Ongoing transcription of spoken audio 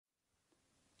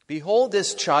Behold,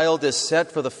 this child is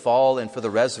set for the fall and for the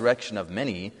resurrection of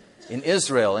many in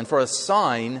Israel, and for a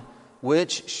sign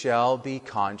which shall be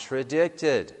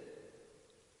contradicted.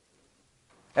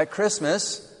 At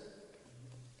Christmas,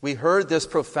 we heard this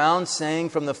profound saying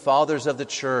from the fathers of the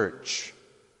church.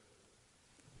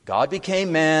 God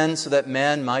became man so that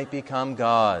man might become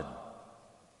God.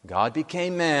 God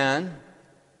became man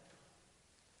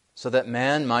so that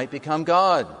man might become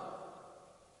God.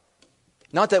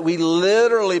 Not that we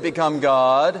literally become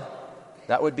God,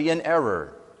 that would be an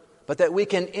error, but that we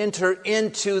can enter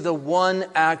into the one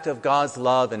act of God's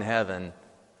love in heaven.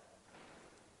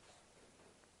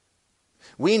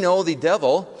 We know the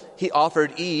devil, he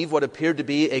offered Eve what appeared to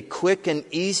be a quick and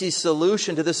easy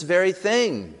solution to this very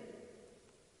thing.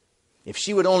 If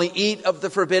she would only eat of the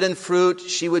forbidden fruit,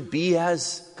 she would be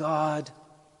as God.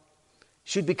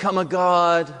 She'd become a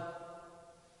God.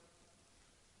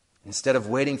 Instead of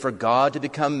waiting for God to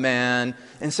become man,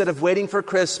 instead of waiting for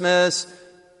Christmas,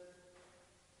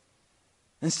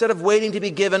 instead of waiting to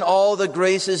be given all the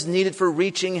graces needed for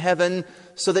reaching heaven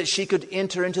so that she could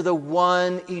enter into the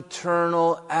one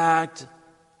eternal act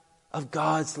of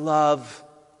God's love,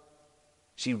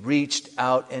 she reached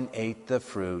out and ate the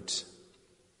fruit.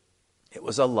 It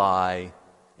was a lie,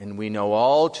 and we know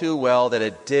all too well that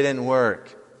it didn't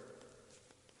work.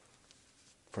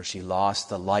 For she lost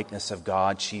the likeness of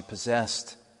God she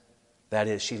possessed. That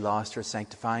is, she lost her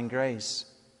sanctifying grace.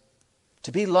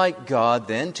 To be like God,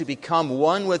 then, to become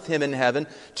one with Him in heaven,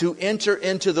 to enter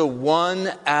into the one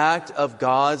act of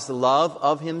God's love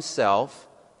of Himself,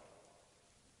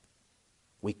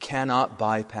 we cannot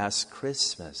bypass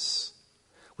Christmas.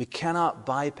 We cannot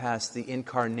bypass the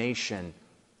incarnation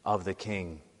of the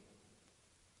King.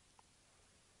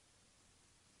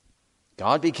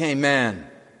 God became man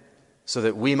so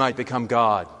that we might become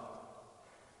God.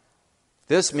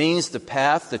 This means the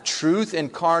path the truth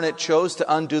incarnate chose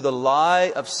to undo the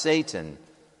lie of Satan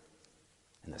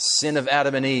and the sin of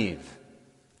Adam and Eve.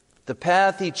 The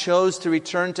path He chose to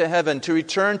return to heaven, to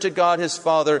return to God His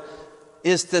Father,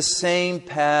 is the same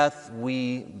path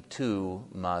we too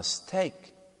must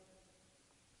take.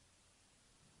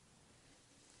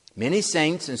 Many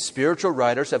saints and spiritual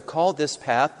writers have called this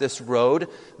path, this road,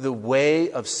 the way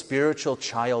of spiritual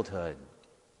childhood.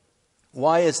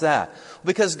 Why is that?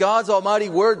 Because God's almighty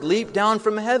word leaped down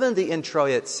from heaven, the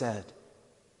introit said.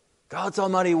 God's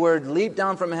almighty word leaped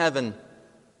down from heaven,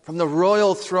 from the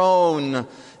royal throne,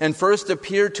 and first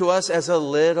appeared to us as a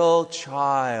little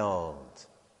child.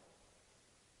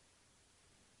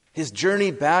 His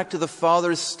journey back to the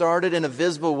Father started in a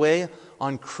visible way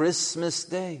on Christmas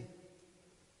Day.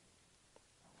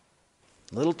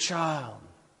 Little child.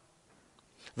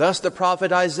 Thus the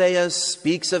prophet Isaiah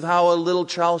speaks of how a little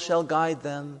child shall guide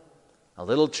them, a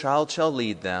little child shall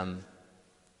lead them.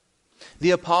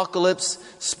 The Apocalypse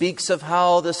speaks of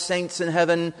how the saints in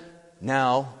heaven,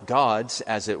 now gods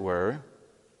as it were,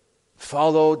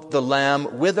 followed the Lamb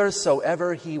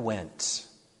whithersoever He went,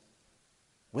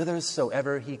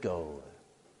 whithersoever He goeth.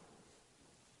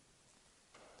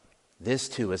 This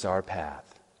too is our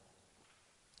path.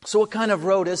 So what kind of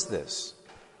road is this?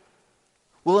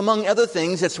 Well, among other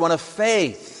things, it's one of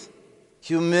faith,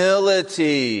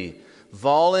 humility,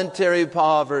 voluntary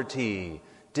poverty,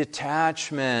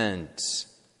 detachment,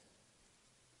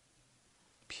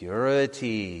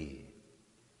 purity,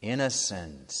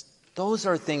 innocence. Those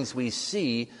are things we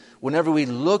see whenever we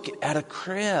look at a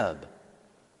crib.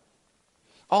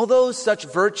 Although such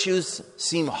virtues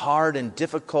seem hard and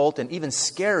difficult and even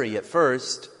scary at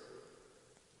first,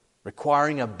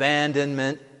 requiring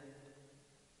abandonment,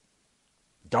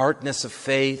 darkness of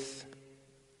faith,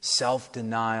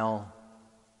 self-denial,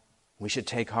 we should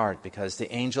take heart because the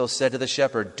angel said to the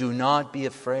shepherd, "Do not be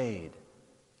afraid.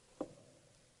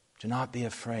 Do not be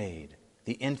afraid.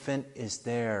 The infant is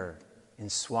there in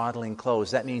swaddling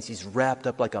clothes." That means he's wrapped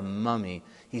up like a mummy.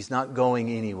 He's not going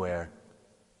anywhere.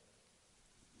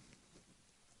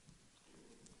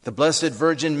 The Blessed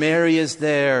Virgin Mary is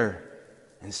there,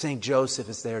 and St. Joseph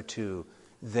is there too.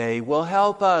 They will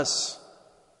help us.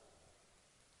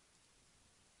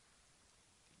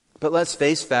 But let's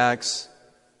face facts.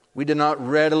 We do not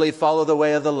readily follow the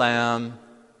way of the Lamb,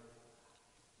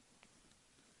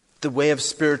 the way of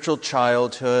spiritual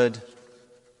childhood.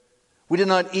 We do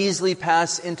not easily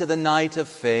pass into the night of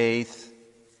faith.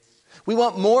 We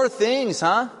want more things,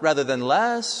 rather than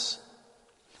less.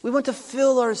 We want to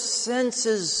fill our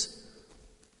senses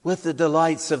with the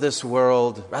delights of this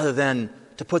world, rather than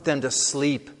to put them to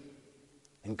sleep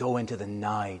and go into the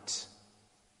night.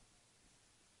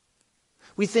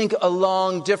 We think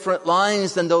along different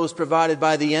lines than those provided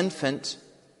by the infant.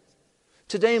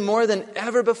 Today, more than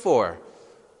ever before,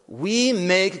 we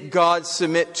make God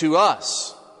submit to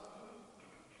us.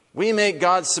 We make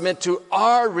God submit to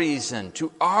our reason, to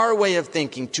our way of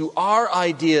thinking, to our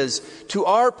ideas, to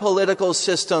our political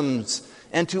systems,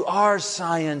 and to our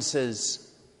sciences.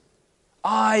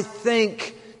 I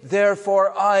think,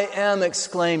 therefore I am,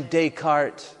 exclaimed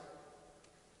Descartes.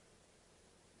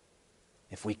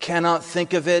 If we cannot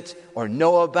think of it or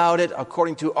know about it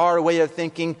according to our way of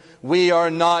thinking, we are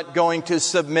not going to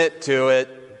submit to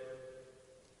it.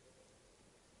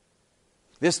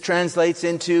 This translates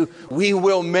into, we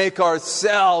will make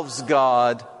ourselves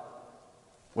God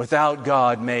without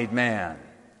God made man,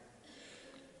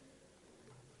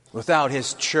 without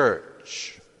His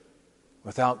church,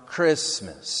 without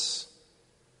Christmas.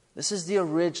 This is the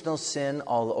original sin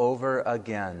all over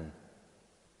again.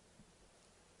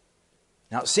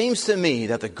 Now, it seems to me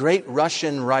that the great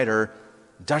Russian writer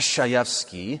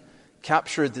Dostoevsky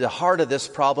captured the heart of this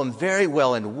problem very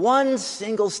well in one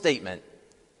single statement.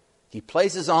 He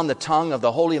places on the tongue of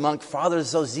the holy monk Father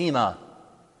Zosima.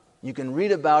 You can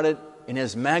read about it in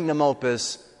his magnum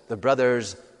opus, The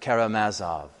Brothers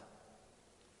Karamazov.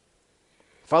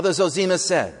 Father Zosima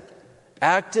said,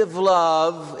 active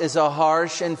love is a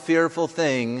harsh and fearful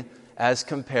thing as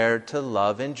compared to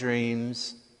love in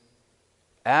dreams.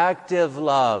 Active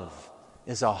love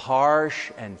is a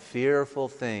harsh and fearful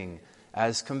thing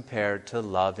as compared to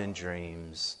love in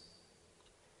dreams.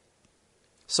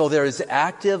 So there is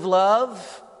active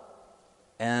love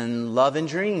and love in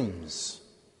dreams.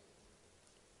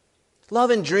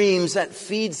 Love in dreams, that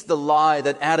feeds the lie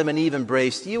that Adam and Eve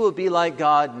embraced. You will be like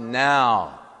God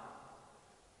now.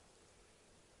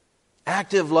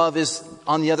 Active love is,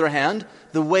 on the other hand,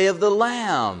 the way of the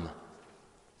Lamb,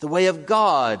 the way of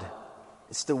God.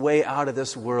 It's the way out of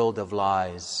this world of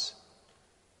lies.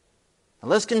 Now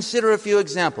let's consider a few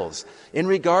examples. In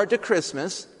regard to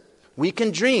Christmas, we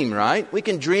can dream, right? We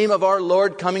can dream of our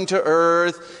Lord coming to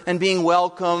earth and being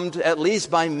welcomed at least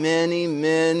by many,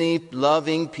 many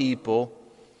loving people.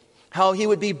 How He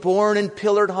would be born in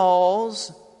pillared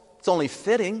halls. It's only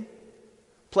fitting.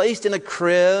 Placed in a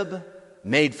crib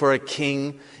made for a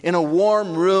king. In a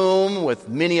warm room with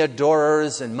many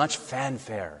adorers and much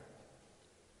fanfare.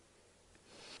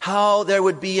 How there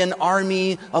would be an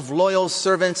army of loyal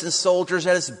servants and soldiers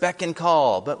at His beck and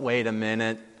call. But wait a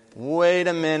minute. Wait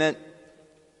a minute.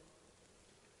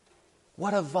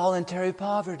 What of voluntary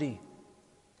poverty?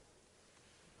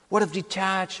 What of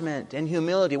detachment and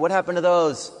humility? What happened to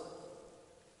those?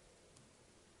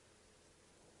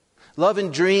 Love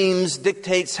in dreams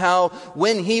dictates how,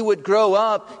 when He would grow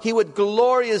up, He would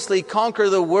gloriously conquer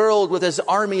the world with His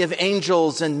army of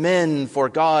angels and men for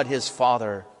God His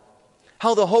Father.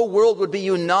 How the whole world would be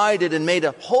united and made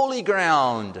a holy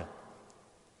ground.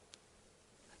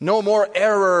 No more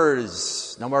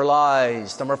errors, no more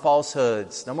lies, no more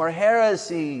falsehoods, no more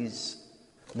heresies,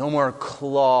 no more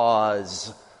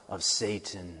claws of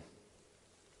Satan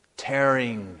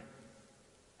tearing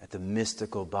at the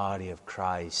mystical body of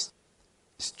Christ,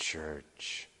 His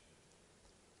church.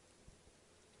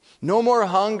 No more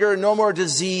hunger, no more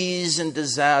disease and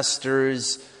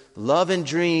disasters. Love in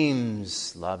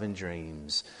dreams, love in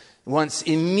dreams. Wants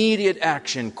immediate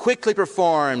action, quickly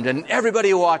performed, and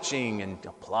everybody watching and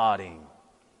applauding.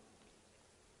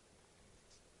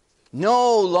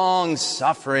 No long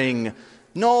suffering,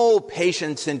 no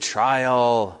patience in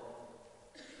trial,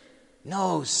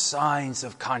 no signs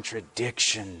of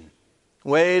contradiction.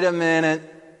 Wait a minute.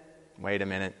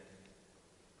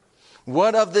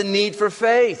 What of the need for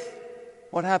faith?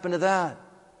 What happened to that?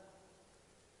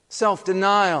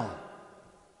 Self-denial.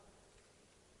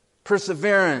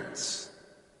 Perseverance,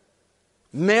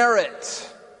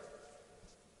 merit.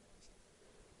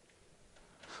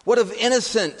 What of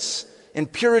innocence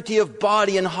and purity of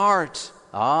body and heart?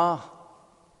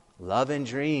 Love and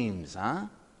dreams, huh?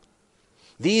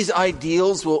 These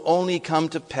ideals will only come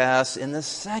to pass in the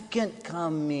second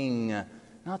coming,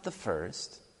 not the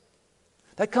first.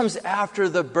 That comes after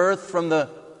the birth from the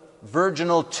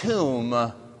virginal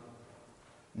tomb,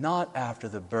 not after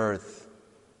the birth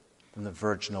from the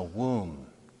virginal womb.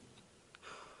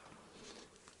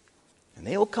 And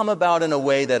they will come about in a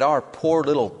way that our poor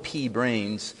little pea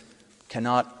brains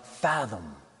cannot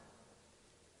fathom.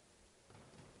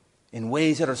 In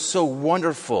ways that are so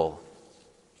wonderful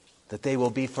that they will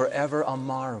be forever a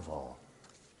marvel.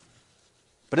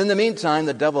 But in the meantime,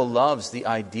 the devil loves the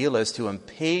idealists who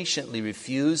impatiently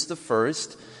refuse the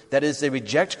first. That is, they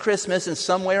reject Christmas in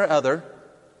some way or other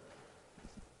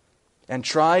and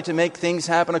try to make things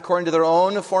happen according to their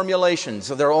own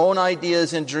formulations of their own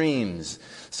ideas and dreams.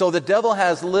 So the devil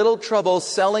has little trouble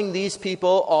selling these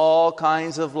people all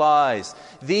kinds of lies.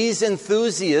 These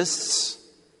enthusiasts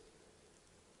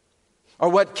are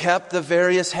what kept the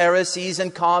various heresies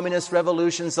and communist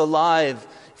revolutions alive,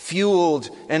 fueled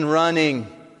and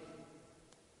running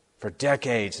for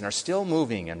decades, and are still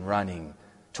moving and running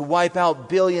to wipe out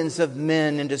billions of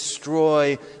men and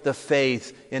destroy the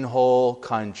faith in whole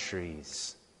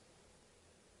countries.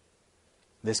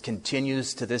 This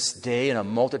continues to this day in a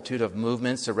multitude of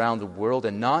movements around the world,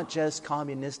 and not just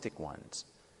communistic ones.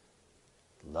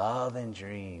 Love and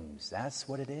dreams, that's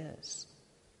what it is.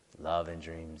 Love and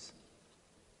dreams.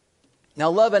 Now,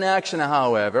 love in action,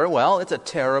 however, well, it's a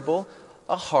terrible,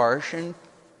 a harsh, and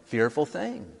fearful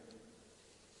thing.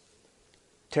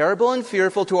 Terrible and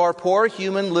fearful to our poor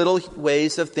human little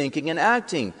ways of thinking and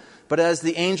acting. But as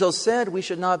the angel said, we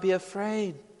should not be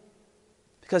afraid.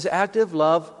 Because active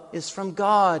love is from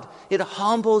God. It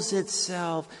humbles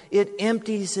itself. It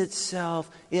empties itself.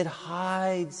 It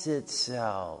hides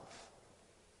itself.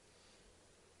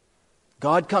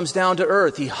 God comes down to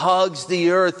earth. He hugs the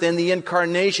earth in the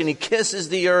incarnation. He kisses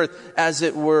the earth, as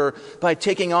it were, by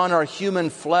taking on our human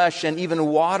flesh and even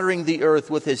watering the earth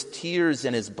with His tears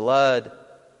and His blood.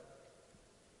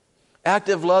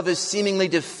 Active love is seemingly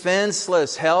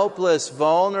defenseless, helpless,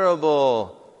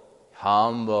 vulnerable,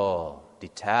 humble,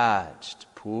 detached,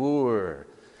 poor.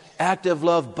 Active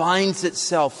love binds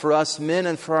itself for us men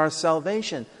and for our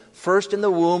salvation. First, in the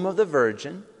womb of the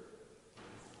Virgin,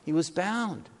 He was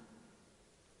bound.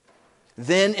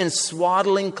 Then, in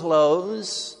swaddling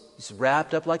clothes, He's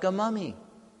wrapped up like a mummy.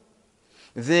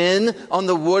 Then, on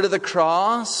the wood of the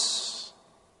cross.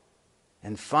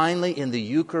 And finally, in the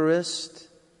Eucharist,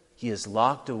 He is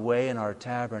locked away in our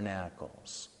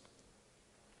tabernacles.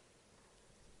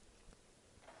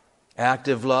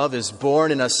 Active love is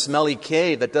born in a smelly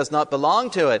cave that does not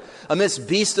belong to it, amidst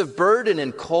beasts of burden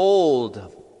and cold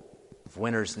of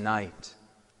winter's night.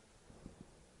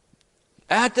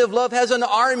 Active love has an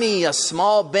army, a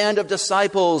small band of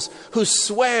disciples who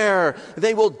swear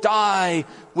they will die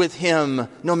with Him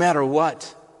no matter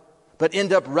what, but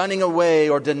end up running away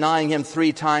or denying Him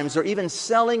 3 times or even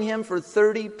selling Him for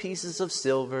 30 pieces of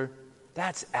silver.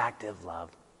 That's active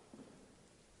love.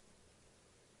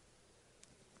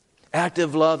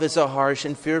 Active love is a harsh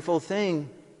and fearful thing.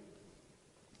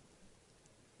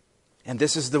 And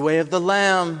this is the way of the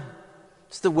Lamb.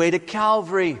 It's the way to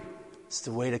Calvary. It's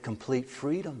the way to complete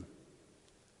freedom.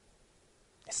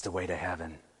 It's the way to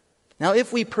heaven. Now,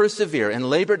 if we persevere and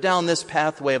labor down this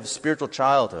pathway of spiritual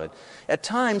childhood, at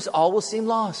times all will seem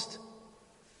lost.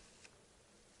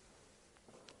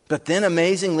 But then,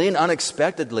 amazingly and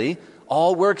unexpectedly,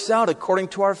 all works out according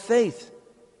to our faith.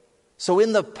 So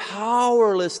in the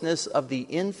powerlessness of the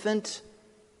infant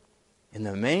in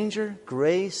the manger,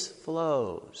 grace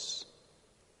flows.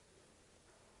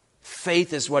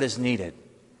 Faith is what is needed.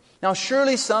 Now,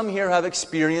 surely some here have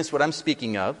experienced what I'm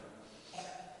speaking of.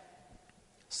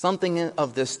 Something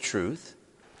of this truth.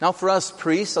 Now, for us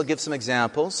priests, I'll give some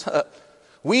examples.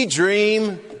 We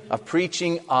dream of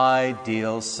preaching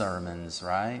ideal sermons,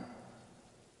 right?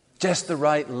 Just the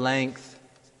right length,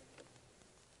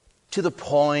 to the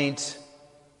point,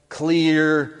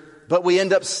 clear, but we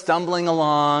end up stumbling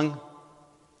along.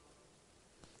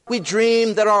 We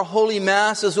dream that our holy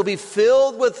masses will be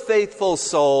filled with faithful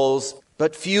souls,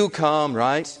 but few come,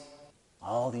 right?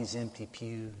 All these empty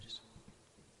pews.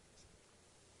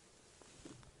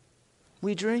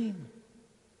 We dream.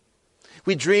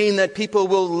 We dream that people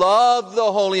will love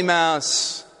the Holy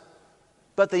Mass,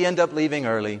 but they end up leaving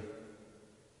early.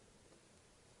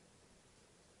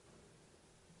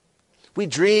 We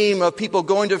dream of people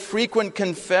going to frequent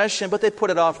confession, but they put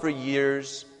it off for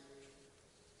years,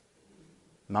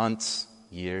 months,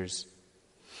 years.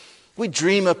 We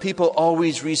dream of people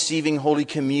always receiving Holy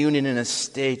Communion in a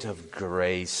state of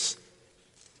grace,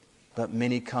 but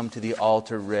many come to the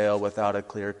altar rail without a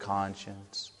clear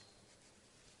conscience.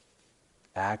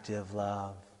 Active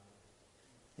love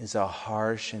is a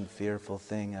harsh and fearful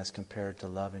thing as compared to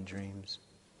love and dreams.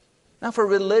 Now, for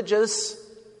religious,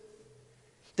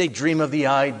 they dream of the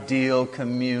ideal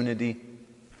community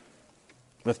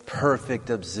with perfect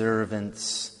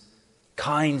observance,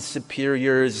 kind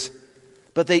superiors,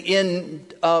 but they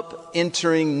end up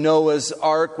entering Noah's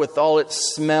Ark with all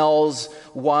its smells,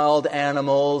 wild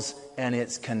animals, and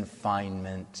its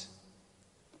confinement.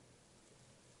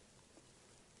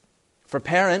 For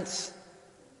parents,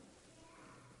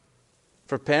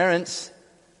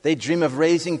 they dream of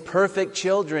raising perfect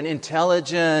children,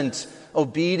 intelligent,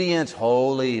 obedient,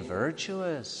 holy,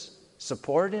 virtuous,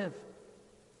 supportive.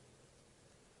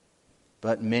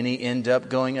 But many end up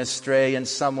going astray in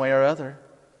some way or other.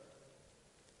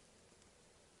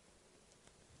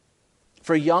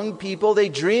 For young people, they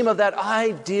dream of that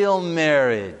ideal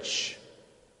marriage.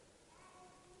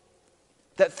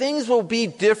 that things will be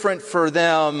different for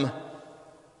them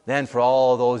than for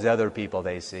all those other people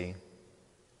they see.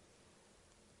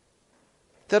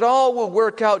 That all will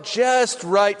work out just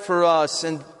right for us,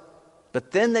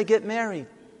 but then they get married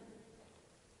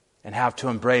and have to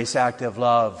embrace active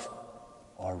love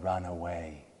or run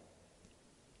away.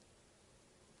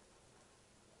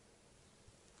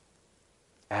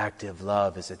 Active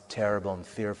love is a terrible and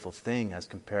fearful thing as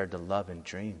compared to love and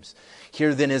dreams.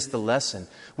 Here then is the lesson.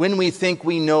 When we think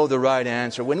we know the right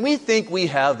answer, when we think we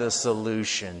have the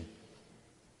solution,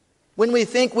 when we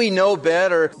think we know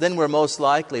better, then we're most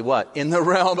likely what? In the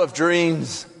realm of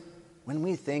dreams. When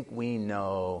we think we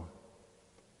know,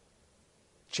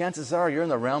 chances are you're in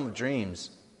the realm of dreams.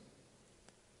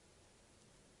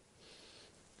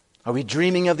 Are we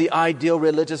dreaming of the ideal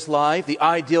religious life, the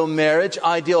ideal marriage,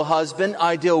 ideal husband,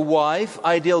 ideal wife,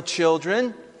 ideal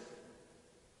children,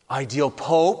 ideal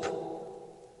pope,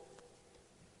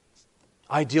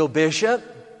 ideal bishop,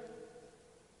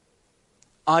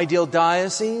 ideal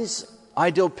diocese,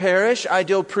 ideal parish,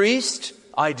 ideal priest,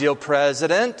 ideal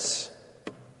president,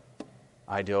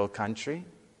 ideal country?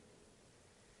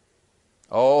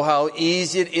 Oh, how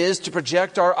easy it is to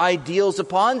project our ideals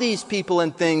upon these people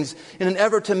and things in an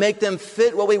effort to make them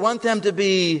fit what we want them to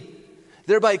be,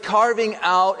 thereby carving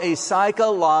out a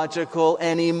psychological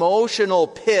and emotional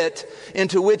pit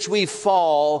into which we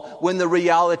fall when the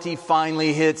reality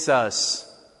finally hits us.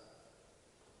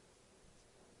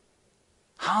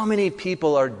 How many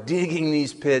people are digging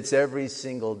these pits every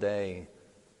single day?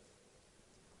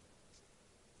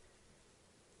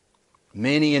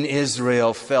 Many in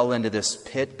Israel fell into this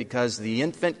pit because the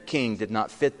infant king did not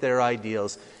fit their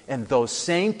ideals. And those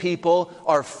same people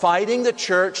are fighting the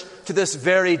church to this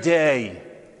very day,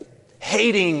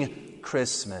 hating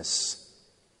Christmas,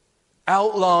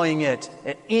 outlawing it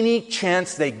at any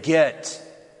chance they get.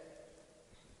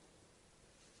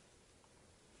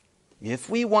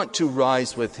 If we want to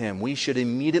rise with Him, we should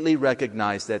immediately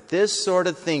recognize that this sort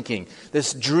of thinking,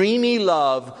 this dreamy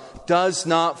love, does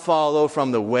not follow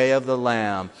from the way of the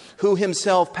Lamb, who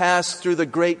Himself passed through the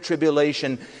great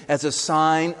tribulation as a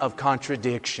sign of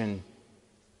contradiction.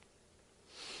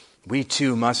 We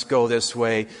too must go this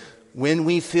way. When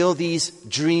we feel these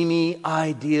dreamy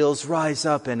ideals rise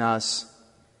up in us,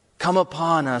 come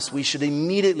upon us, we should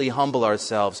immediately humble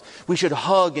ourselves. We should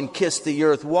hug and kiss the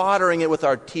earth, watering it with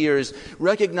our tears,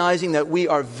 recognizing that we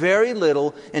are very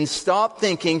little, and stop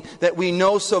thinking that we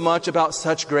know so much about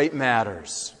such great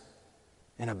matters,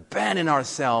 and abandon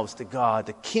ourselves to God,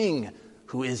 the King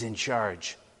who is in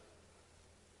charge.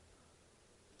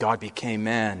 God became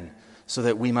man so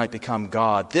that we might become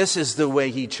God. This is the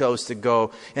way He chose to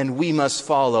go, and we must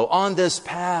follow on this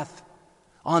path.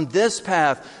 On this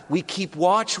path, we keep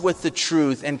watch with the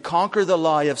truth and conquer the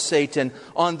lie of Satan.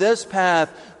 On this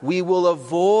path, we will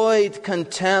avoid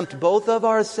contempt both of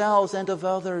ourselves and of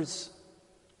others.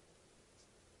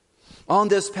 On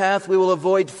this path, we will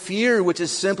avoid fear, which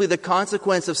is simply the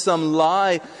consequence of some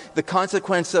lie, the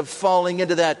consequence of falling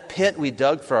into that pit we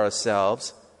dug for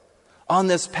ourselves. On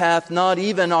this path, not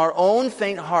even our own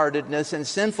faint-heartedness and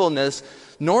sinfulness,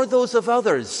 nor those of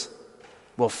others,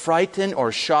 will frighten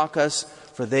or shock us,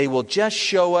 for they will just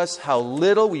show us how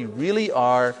little we really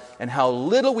are and how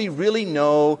little we really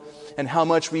know and how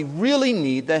much we really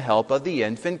need the help of the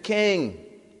infant King.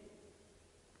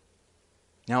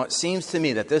 Now, it seems to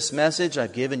me that this message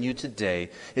I've given you today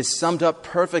is summed up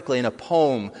perfectly in a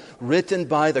poem written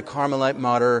by the Carmelite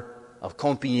martyr of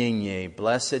Compiègne,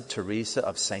 Blessed Teresa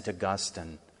of St.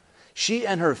 Augustine. She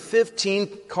and her 15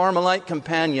 Carmelite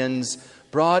companions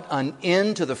brought an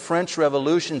end to the French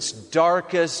Revolution's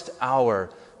darkest hour,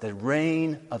 the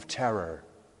Reign of Terror.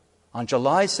 On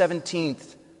July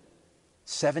 17th,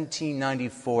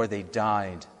 1794, they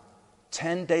died.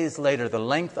 10 days later, the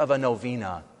length of a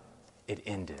novena, it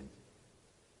ended.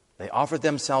 They offered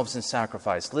themselves in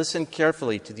sacrifice. Listen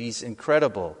carefully to these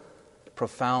incredible,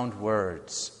 profound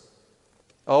words.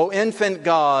 O infant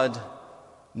God,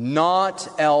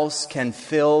 naught else can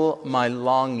fill my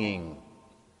longing.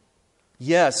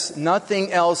 Yes,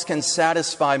 nothing else can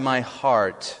satisfy my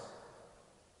heart.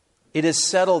 It is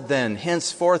settled then,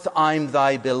 henceforth I'm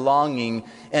thy belonging,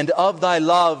 and of thy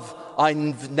love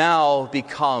I've now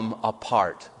become a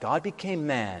part. God became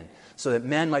man so that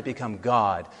man might become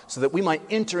God, so that we might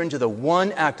enter into the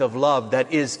one act of love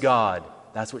that is God.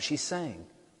 That's what she's saying.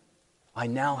 I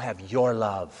now have your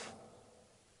love.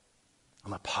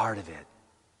 I'm a part of it.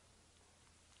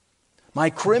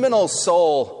 My criminal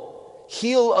soul,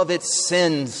 heal of its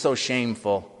sins so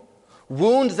shameful.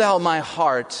 Wound thou my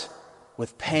heart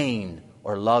with pain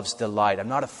or love's delight. I'm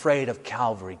not afraid of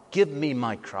Calvary. Give me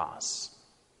my cross.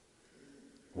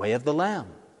 way of the Lamb.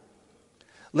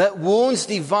 Let wounds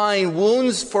divine,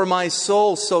 wounds for my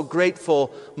soul so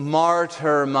grateful,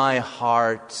 martyr my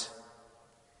heart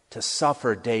to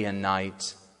suffer day and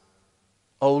night.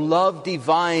 O love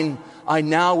divine, I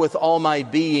now with all my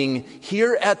being,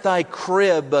 here at thy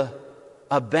crib,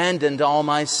 abandoned all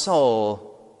my soul.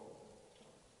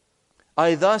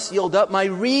 I thus yield up my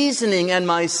reasoning and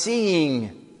my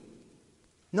seeing.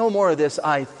 No more of this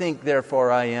I think,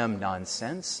 therefore I am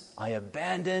nonsense. I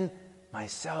abandon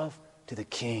myself to the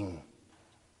King.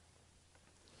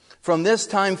 From this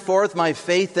time forth my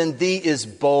faith in thee is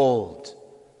bold.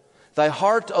 Thy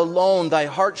heart alone, thy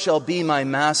heart shall be my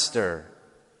master.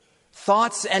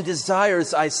 Thoughts and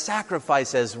desires I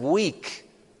sacrifice as weak.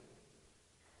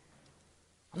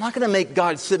 I'm not going to make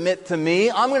God submit to me.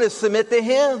 I'm going to submit to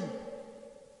Him.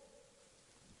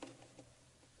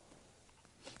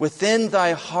 Within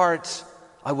thy heart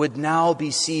I would now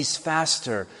be seized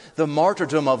faster. The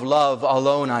martyrdom of love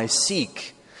alone I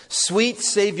seek. Sweet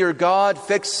Savior God,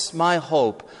 fix my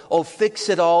hope. Oh, fix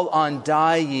it all on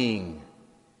dying.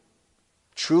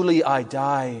 Truly I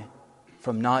die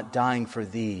from not dying for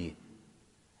thee.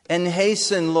 And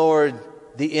hasten, Lord,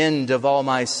 the end of all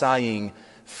my sighing.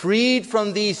 Freed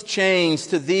from these chains,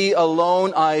 to thee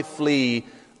alone I flee.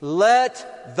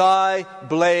 Let thy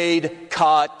blade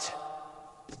cut.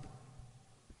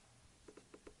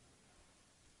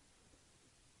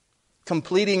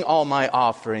 Completing all my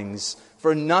offerings,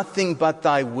 for nothing but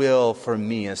thy will for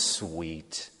me is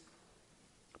sweet.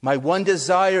 My one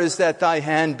desire is that thy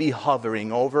hand be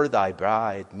hovering over thy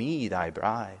bride, me thy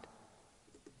bride.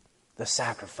 The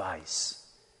sacrifice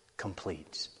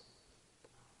complete.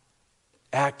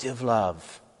 Active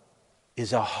love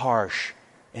is a harsh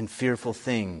and fearful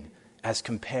thing as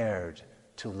compared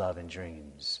to love and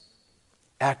dreams.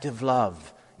 Active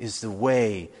love is the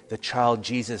way the child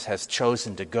Jesus has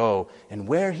chosen to go. And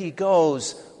where He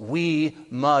goes, we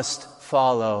must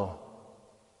follow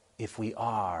if we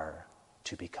are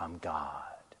to become God.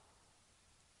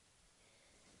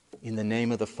 In the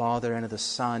name of the Father, and of the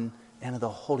Son, and of the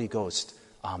Holy Ghost.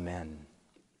 Amen.